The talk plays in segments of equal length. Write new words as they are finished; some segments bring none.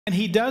And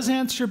he does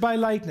answer by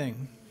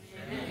lightning,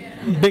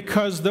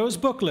 because those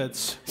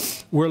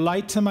booklets were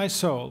light to my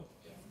soul.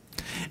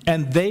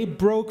 And they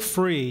broke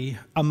free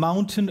a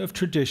mountain of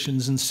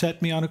traditions and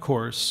set me on a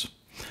course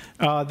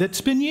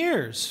that's been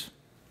years.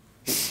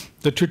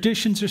 The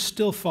traditions are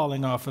still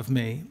falling off of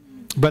me.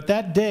 But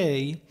that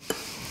day,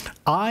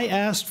 I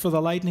asked for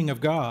the lightning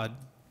of God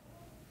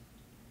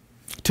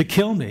to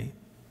kill me.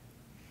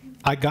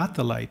 I got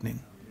the lightning.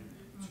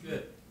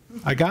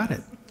 I got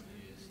it.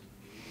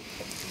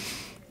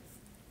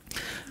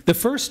 The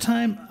first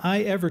time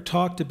I ever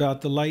talked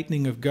about the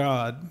lightning of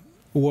God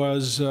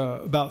was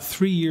about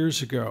 3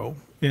 years ago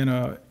in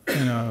a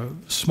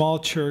small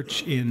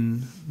church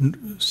in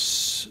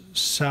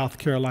South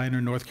Carolina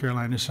or North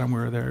Carolina,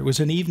 somewhere there. It was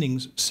an evening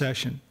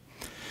session.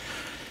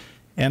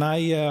 And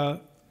I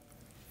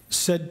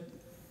said,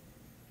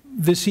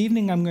 this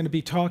evening I'm going to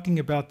be talking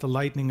about the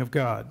lightning of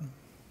God.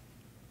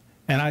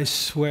 And I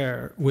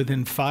swear,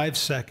 within 5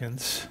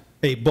 seconds,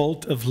 a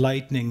bolt of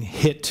lightning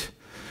hit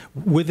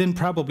within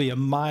probably a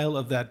mile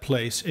of that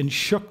place and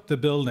shook the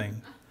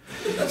building.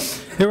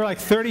 There were like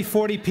 30,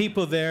 40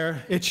 people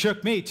there. It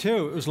shook me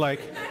too. It was like,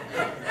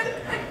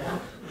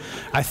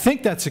 I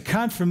think that's a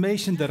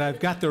confirmation that I've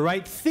got the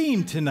right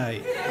theme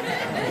tonight.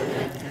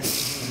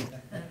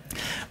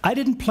 I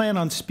didn't plan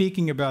on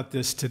speaking about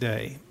this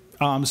today.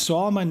 So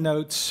all my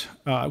notes,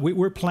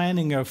 we're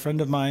planning, a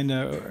friend of mine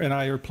and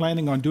I are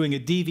planning on doing a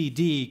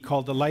DVD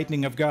called The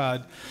Lightning of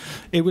God.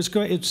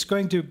 It's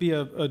going to be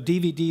a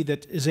DVD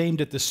that is aimed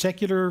at the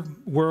secular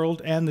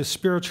world and the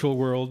spiritual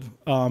world,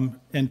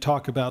 and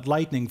talk about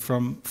lightning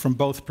from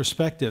both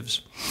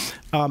perspectives.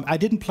 I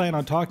didn't plan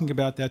on talking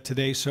about that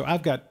today, so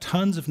I've got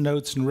tons of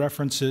notes and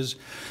references,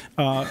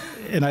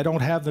 and I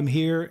don't have them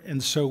here,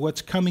 and so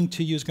what's coming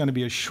to you is going to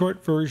be a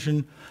short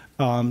version,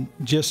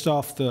 just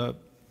off the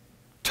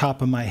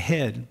top of my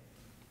head.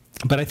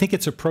 But I think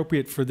it's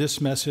appropriate for this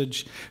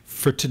message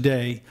for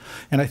today,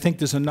 and I think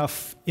there's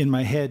enough in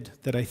my head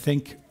that I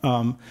think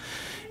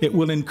it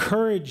will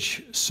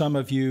encourage some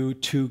of you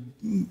to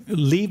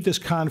leave this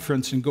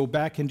conference and go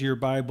back into your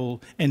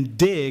Bible and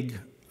dig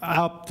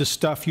out the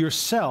stuff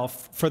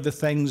yourself for the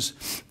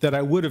things that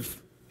I would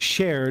have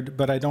shared,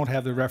 but I don't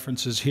have the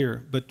references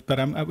here. But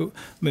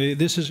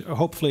this is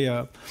hopefully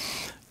a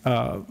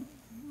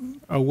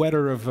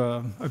whetter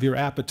of your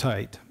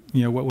appetite.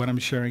 You know, what I'm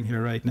sharing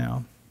here right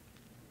now.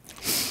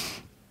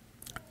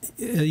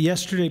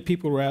 Yesterday,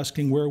 people were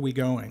asking, where are we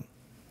going?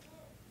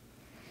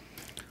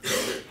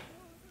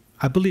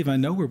 I believe I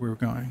know where we're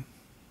going.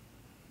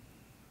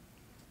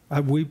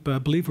 I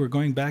believe we're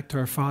going back to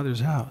our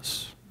Father's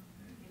house.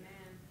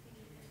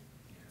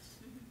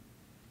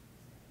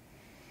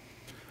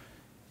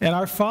 And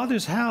our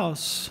Father's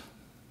house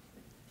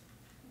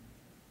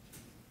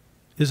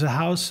is a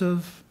house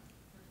of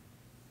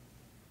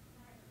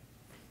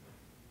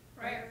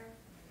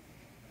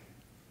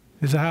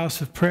is a house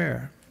of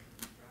prayer.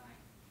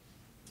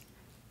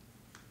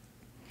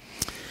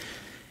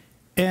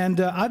 And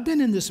I've been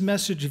in this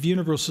message of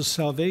universal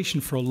salvation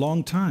for a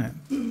long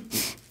time.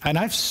 And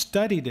I've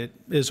studied it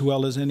as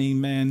well as any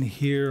man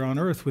here on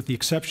earth, with the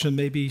exception of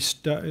maybe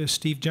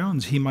Steve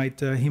Jones. He might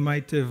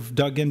have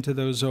dug into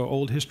those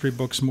old history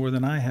books more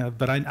than I have.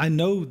 But I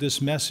know this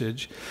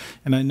message,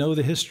 and I know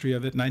the history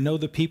of it, and I know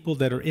the people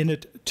that are in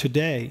it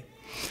today.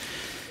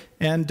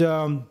 And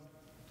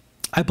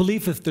I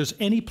believe if there's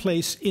any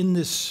place in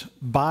this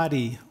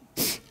body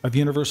of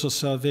universal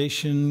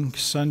salvation,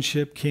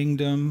 sonship,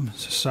 kingdom,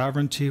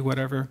 sovereignty,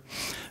 whatever,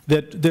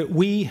 that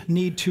we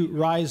need to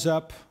rise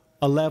up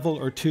a level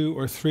or 2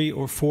 or 3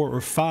 or 4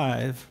 or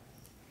 5,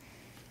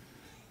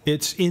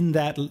 it's in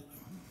that.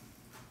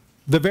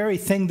 The very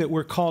thing that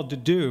we're called to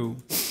do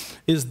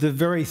is the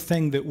very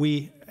thing that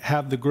we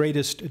have the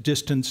greatest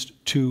distance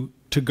to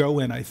go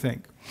in, I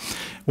think.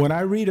 When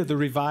I read of the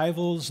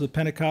revivals, the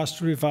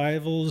Pentecostal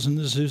revivals and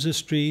the Azusa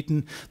Street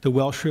and the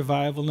Welsh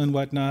revival and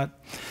whatnot,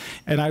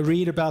 and I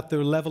read about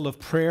the level of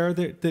prayer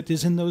that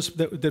is in those,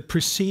 that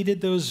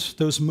preceded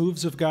those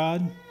moves of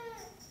God,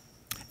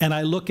 and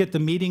I look at the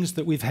meetings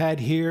that we've had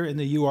here in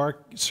the UR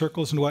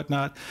circles and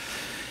whatnot,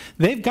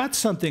 they've got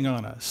something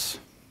on us.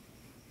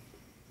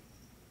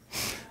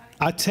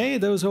 I tell you,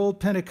 those old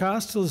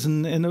Pentecostals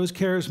and those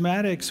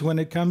charismatics, when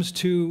it comes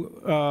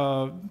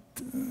to,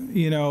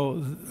 you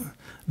know,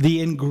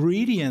 the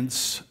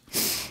ingredients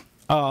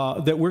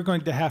that we're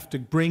going to have to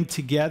bring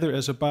together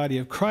as a body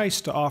of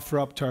Christ to offer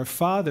up to our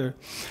Father,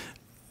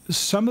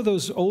 some of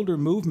those older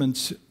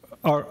movements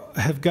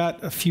have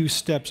got a few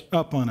steps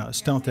up on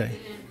us, don't they?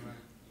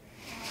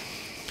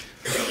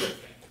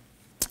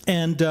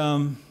 And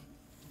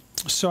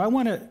so I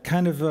want to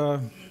kind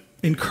of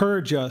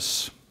encourage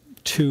us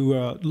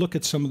to look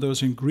at some of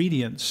those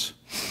ingredients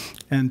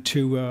and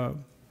to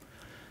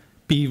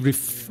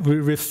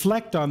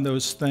reflect on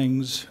those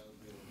things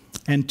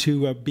and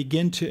to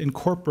begin to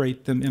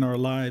incorporate them in our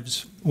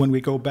lives when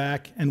we go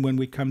back and when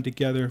we come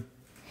together.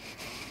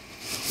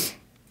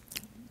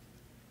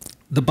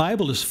 The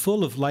Bible is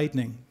full of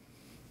lightning,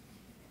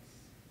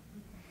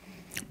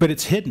 but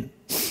it's hidden.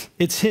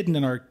 It's hidden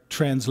in our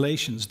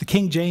translations. The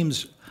King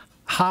James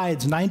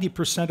hides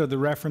 90% of the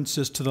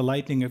references to the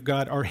lightning of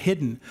God are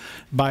hidden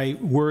by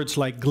words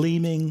like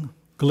gleaming,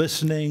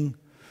 glistening,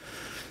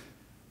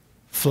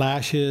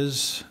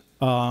 flashes.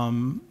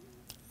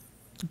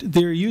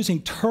 They're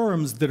using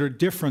terms that are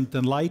different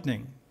than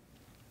lightning.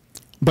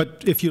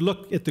 But if you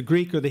look at the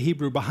Greek or the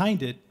Hebrew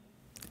behind it,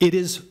 it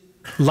is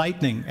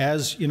lightning,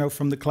 as, you know,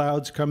 from the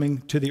clouds coming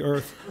to the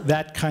earth,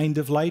 that kind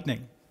of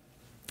lightning.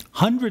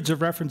 Hundreds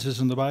of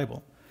references in the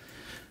Bible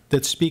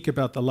that speak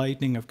about the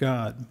lightning of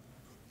God.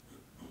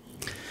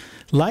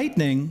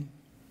 Lightning,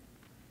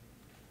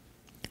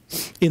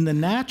 in the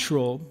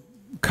natural,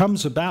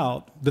 comes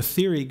about, the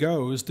theory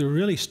goes, they're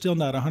really still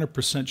not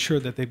 100% sure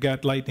that they've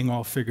got lightning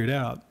all figured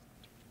out.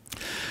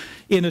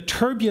 In a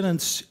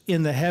turbulence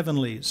in the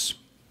heavenlies,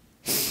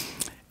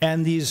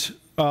 and these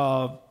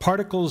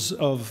particles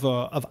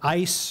of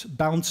ice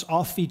bounce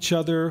off each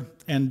other,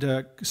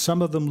 and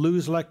some of them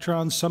lose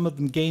electrons, some of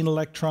them gain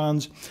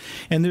electrons,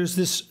 and there's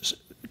this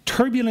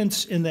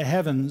turbulence in the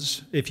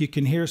heavens. If you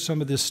can hear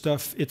some of this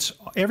stuff, it's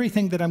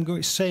everything that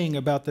I'm saying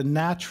about the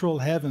natural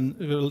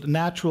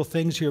natural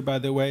things here, by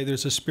the way,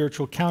 there's a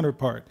spiritual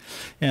counterpart.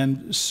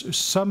 And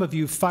some of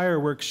you,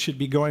 fireworks should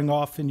be going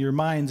off in your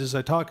minds as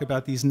I talk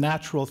about these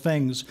natural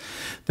things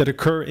that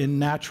occur in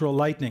natural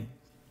lightning,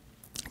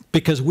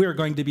 because we're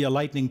going to be a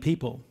lightning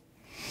people.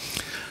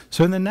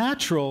 So in the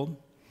natural,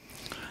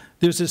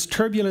 there's this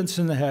turbulence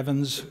in the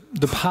heavens.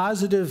 The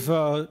positive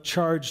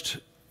charged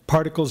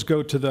particles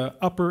go to the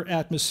upper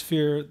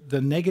atmosphere. The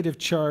negative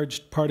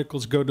charged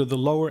particles go to the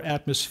lower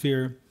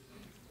atmosphere.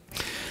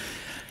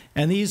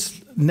 And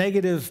these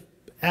negative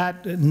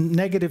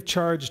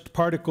charged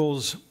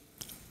particles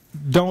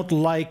don't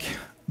like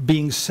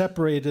being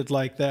separated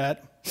like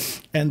that,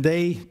 and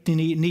they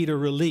need a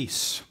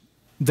release.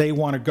 They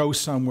want to go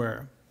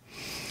somewhere.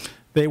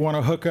 They want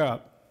to hook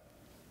up.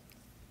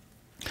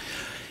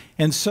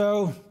 And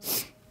so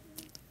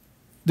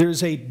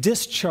there's a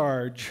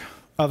discharge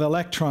of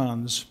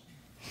electrons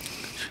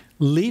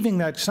leaving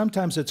that.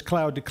 Sometimes it's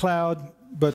cloud to cloud,